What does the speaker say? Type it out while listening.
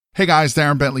Hey guys,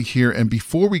 Darren Bentley here, and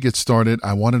before we get started,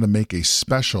 I wanted to make a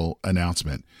special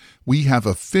announcement. We have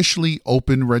officially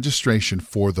opened registration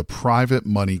for the Private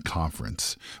Money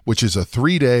Conference, which is a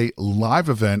 3-day live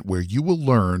event where you will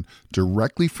learn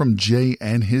directly from Jay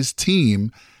and his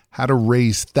team how to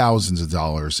raise thousands of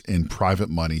dollars in private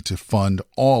money to fund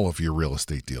all of your real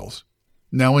estate deals.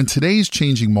 Now, in today's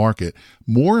changing market,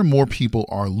 more and more people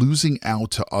are losing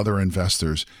out to other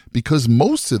investors because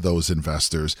most of those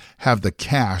investors have the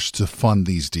cash to fund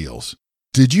these deals.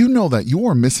 Did you know that you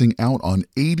are missing out on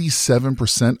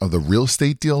 87% of the real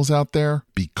estate deals out there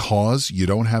because you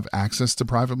don't have access to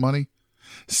private money?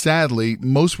 Sadly,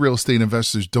 most real estate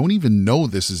investors don't even know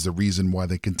this is the reason why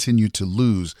they continue to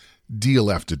lose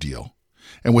deal after deal.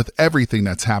 And with everything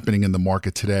that's happening in the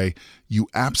market today, you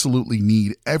absolutely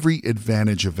need every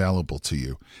advantage available to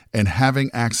you. And having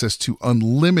access to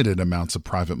unlimited amounts of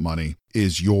private money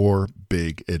is your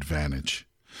big advantage.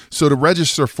 So to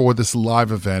register for this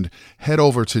live event, head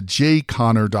over to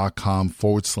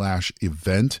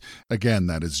jayconner.com/event. Again,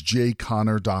 that is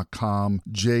jayconner.com,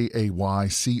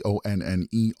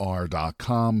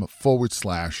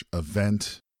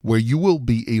 jayconner.com/event, where you will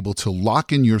be able to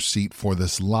lock in your seat for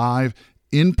this live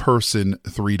in-person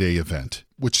 3-day event,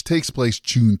 which takes place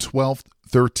June 12th,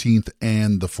 13th,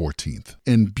 and the 14th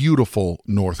in beautiful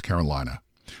North Carolina.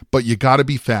 But you got to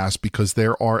be fast because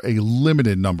there are a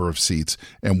limited number of seats,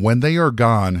 and when they are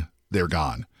gone, they're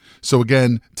gone. So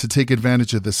again, to take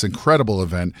advantage of this incredible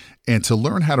event and to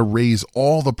learn how to raise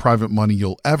all the private money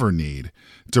you'll ever need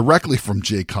directly from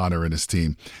Jay Conner and his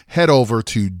team, head over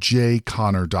to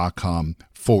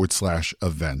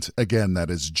jayconner.com/event. Again,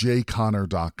 that is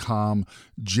jayconner.com,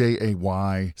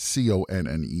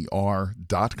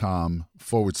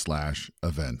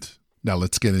 jayconner.com/event. Now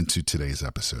let's get into today's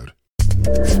episode.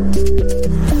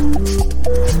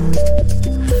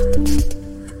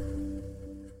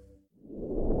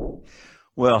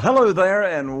 Well, hello there,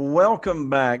 and welcome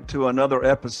back to another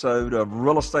episode of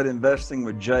Real Estate Investing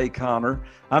with Jay Conner.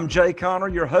 I'm Jay Conner,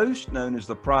 your host, known as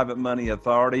the Private Money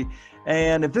Authority.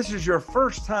 And if this is your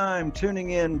first time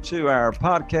tuning in to our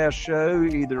podcast show,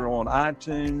 either on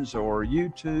iTunes or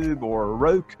YouTube or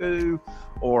Roku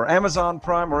or Amazon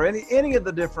Prime or any of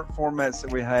the different formats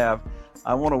that we have,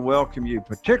 I want to welcome you,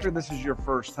 particularly if this is your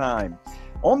first time.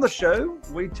 On the show,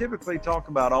 we typically talk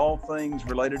about all things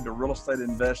related to real estate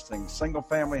investing,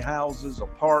 single-family houses,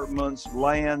 apartments,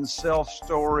 land,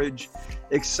 self-storage,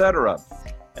 etc.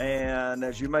 And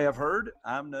as you may have heard,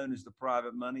 I'm known as the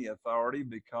Private Money Authority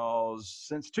because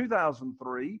since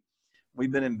 2003,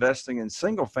 we've been investing in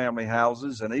single-family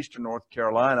houses in Eastern North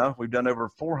Carolina. We've done over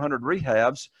 400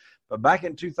 rehabs. But back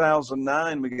in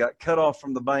 2009, we got cut off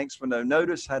from the banks with no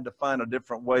notice, had to find a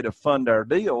different way to fund our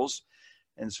deals.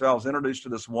 And so I was introduced to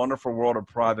this wonderful world of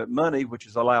private money, which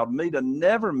has allowed me to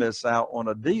never miss out on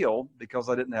a deal because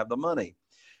I didn't have the money.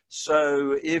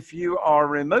 So if you are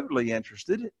remotely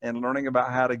interested in learning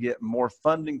about how to get more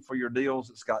funding for your deals,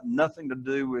 it's got nothing to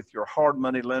do with your hard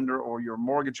money lender or your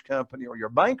mortgage company or your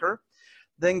banker,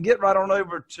 then get right on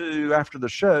over to, after the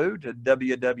show, to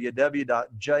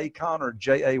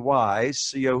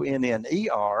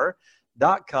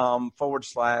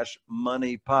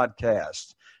www.jayconner.com/money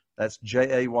podcast. That's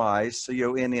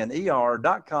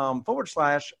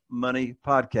jayconner.com/money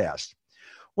podcast.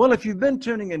 Well, if you've been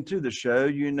tuning into the show,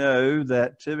 you know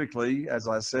that typically, as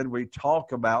I said, we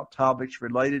talk about topics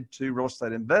related to real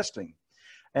estate investing.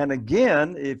 And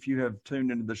again, if you have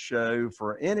tuned into the show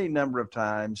for any number of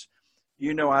times,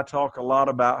 you know I talk a lot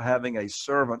about having a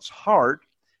servant's heart.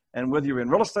 And whether you're in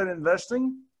real estate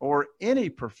investing or any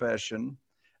profession,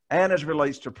 and as it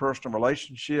relates to personal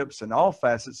relationships and all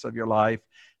facets of your life,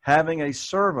 having a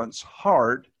servant's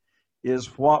heart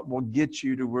is what will get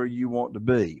you to where you want to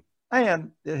be.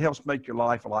 And it helps make your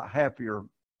life a lot happier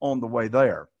on the way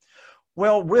there.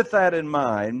 Well, with that in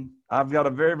mind, I've got a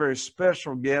very, very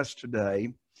special guest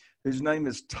today whose name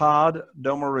is Todd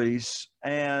Domaris.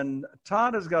 And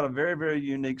Todd has got a very, very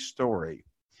unique story.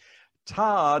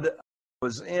 Todd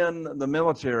was in the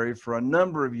military for a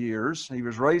number of years. He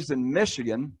was raised in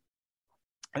Michigan.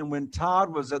 And when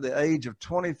Todd was at the age of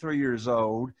 23 years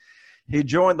old, he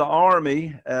joined the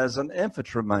Army as an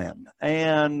infantryman.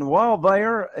 And while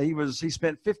there, he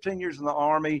spent 15 years in the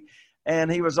Army,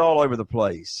 and he was all over the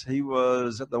place. He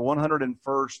was at the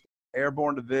 101st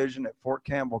Airborne Division at Fort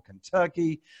Campbell,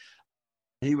 Kentucky.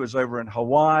 He was over in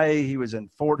Hawaii. He was in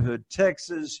Fort Hood,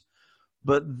 Texas.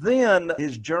 But then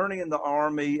his journey in the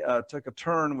Army took a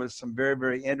turn with some very,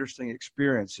 very interesting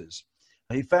experiences.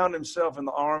 He found himself in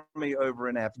the Army over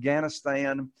in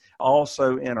Afghanistan,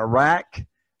 also in Iraq,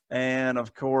 and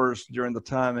of course, during the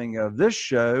timing of this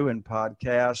show and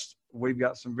podcast, we've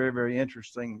got some very, very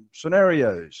interesting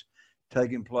scenarios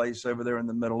taking place over there in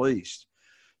the Middle East.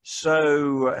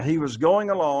 So he was going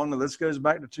along, and this goes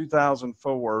back to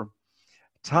 2004.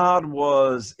 Todd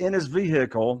was in his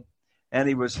vehicle, and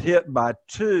he was hit by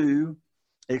two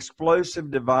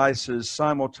explosive devices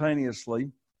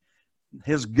simultaneously.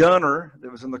 His gunner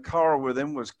that was in the car with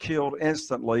him was killed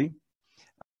instantly.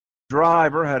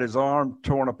 Driver had his arm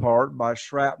torn apart by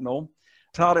shrapnel.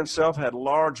 Todd himself had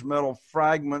large metal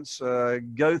fragments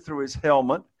go through his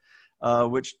helmet,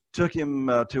 which took him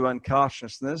to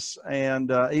unconsciousness. And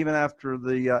even after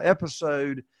the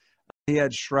episode, he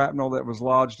had shrapnel that was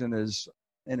lodged in his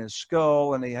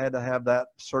skull, and he had to have that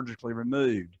surgically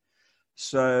removed.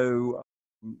 So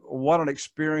what an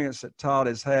experience that Todd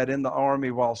has had in the Army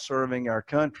while serving our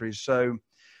country. So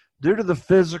due to the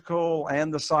physical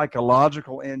and the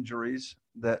psychological injuries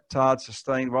that Todd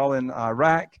sustained while in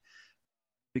Iraq,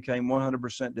 became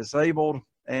 100% disabled,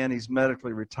 and he's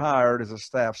medically retired as a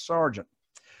staff sergeant.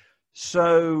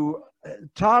 So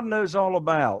Todd knows all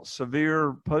about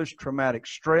severe post-traumatic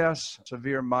stress,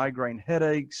 severe migraine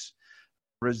headaches,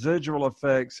 residual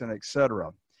effects, and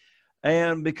etc.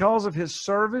 And because of his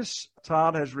service,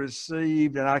 Todd has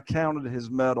received, and I counted his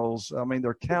medals, I mean,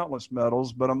 there are countless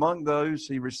medals, but among those,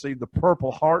 he received the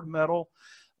Purple Heart Medal,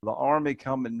 the Army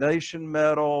Commendation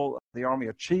Medal, the Army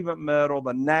Achievement Medal,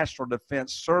 the National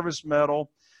Defense Service Medal,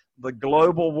 the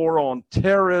Global War on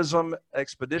Terrorism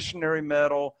Expeditionary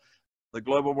Medal, the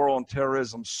Global War on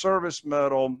Terrorism Service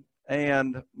Medal,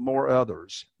 and more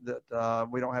others that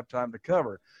we don't have time to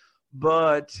cover.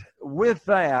 But with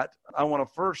that, I want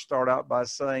to first start out by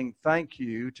saying thank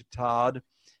you to Todd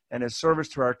and his service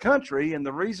to our country. And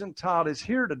the reason Todd is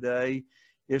here today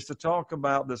is to talk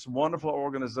about this wonderful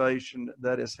organization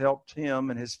that has helped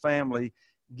him and his family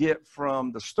get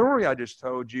from the story I just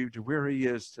told you to where he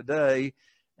is today.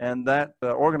 And that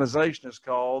organization is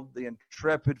called the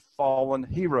Intrepid Fallen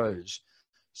Heroes.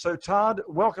 So, Todd,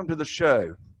 welcome to the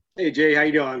show. Hey, Jay, how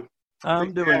you doing?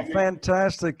 I'm doing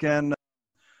fantastic, and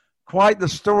quite the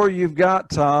story you've got,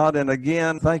 Todd. And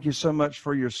again, thank you so much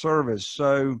for your service.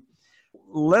 So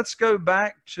let's go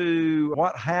back to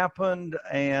what happened,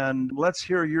 and let's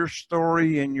hear your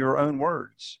story in your own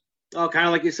words. Oh, kind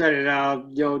of like you said it,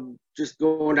 just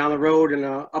going down the road in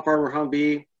a Up Armor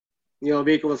Humvee, the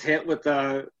vehicle was hit with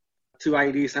two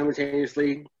IEDs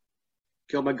simultaneously,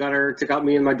 killed my gunner, took out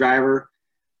me and my driver.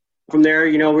 From there,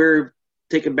 we were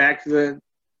taken back to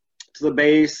the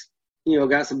base,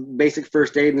 got some basic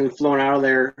first aid, and then flown out of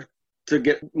there to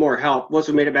get more help. Once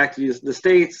we made it back to the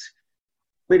States,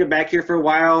 made it back here for a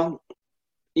while,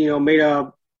 made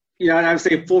a, I would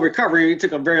say full recovery. It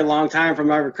took a very long time for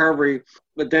my recovery,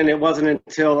 but then it wasn't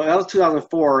until, that was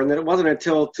 2004, and then it wasn't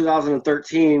until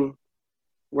 2013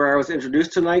 where I was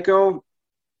introduced to NICO.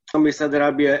 Somebody said that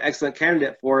I'd be an excellent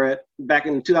candidate for it. Back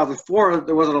in 2004,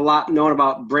 there wasn't a lot known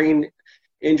about brain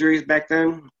injuries back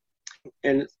then.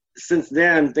 And since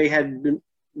then, they had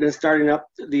been starting up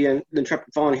the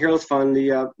Intrepid Fallen Heroes Fund.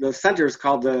 The center is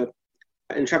called the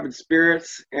Intrepid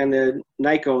Spirits, and the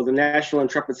NICO, the National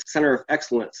Intrepid Center of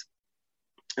Excellence.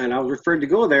 And I was referred to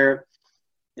go there,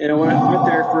 and I went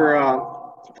there for a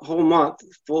whole month,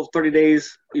 full 30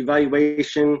 days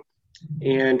evaluation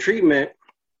and treatment,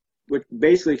 which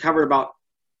basically covered about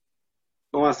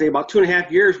 2.5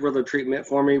 years worth of treatment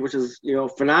for me, which is,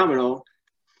 phenomenal.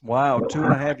 Wow,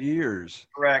 2.5 years.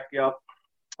 Correct, yep.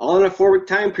 All in a 4-week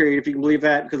time period, if you can believe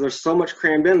that, because there's so much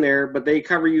crammed in there, but they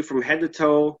cover you from head to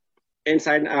toe,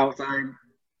 inside and outside.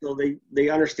 So they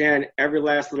understand every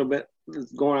last little bit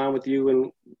that's going on with you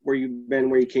and where you've been,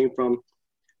 where you came from.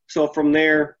 So from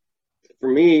there, for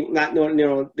me, not knowing,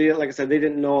 like I said, they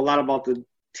didn't know a lot about the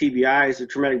TBIs, the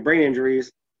traumatic brain injuries.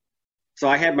 So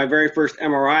I had my very first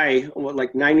MRI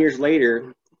like 9 years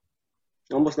later,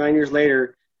 almost 9 years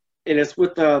later, and it's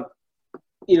with the,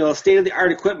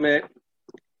 state-of-the-art equipment,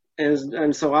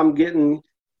 and so I'm getting,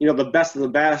 the best of the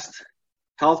best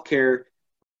healthcare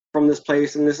from this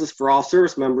place, and this is for all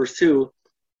service members too,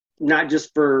 not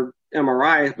just for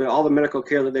MRIs, but all the medical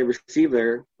care that they receive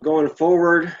there. Going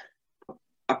forward,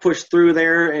 I pushed through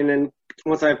there, and then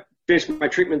once I finished my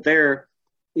treatment there,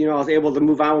 I was able to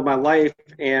move on with my life.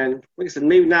 And like I said,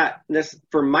 maybe not this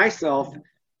for myself,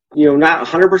 not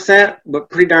 100%, but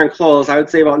pretty darn close. I would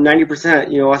say about 90%,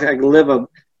 I think I can live a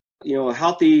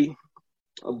healthy,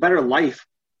 a better life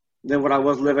than what I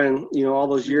was living, all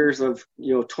those years of,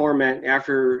 torment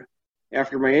after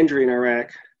my injury in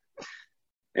Iraq.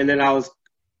 And then I was,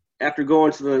 after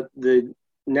going to the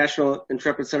National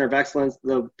Intrepid Center of Excellence,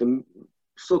 the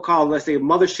so-called, let's say,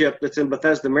 mothership that's in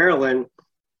Bethesda, Maryland,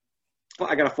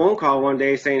 I got a phone call one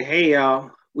day saying, hey,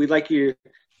 we'd like you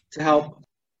to help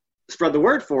spread the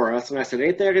word for us. And I said,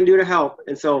 anything I can do to help.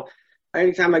 And so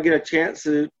anytime I get a chance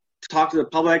to talk to the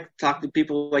public, talk to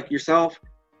people like yourself,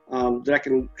 that I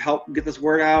can help get this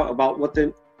word out about what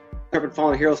the Intrepid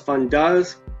Fallen Heroes Fund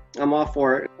does, I'm all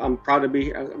for it. I'm proud to be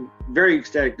here. I'm very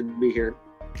ecstatic to be here.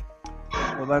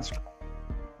 Well, that's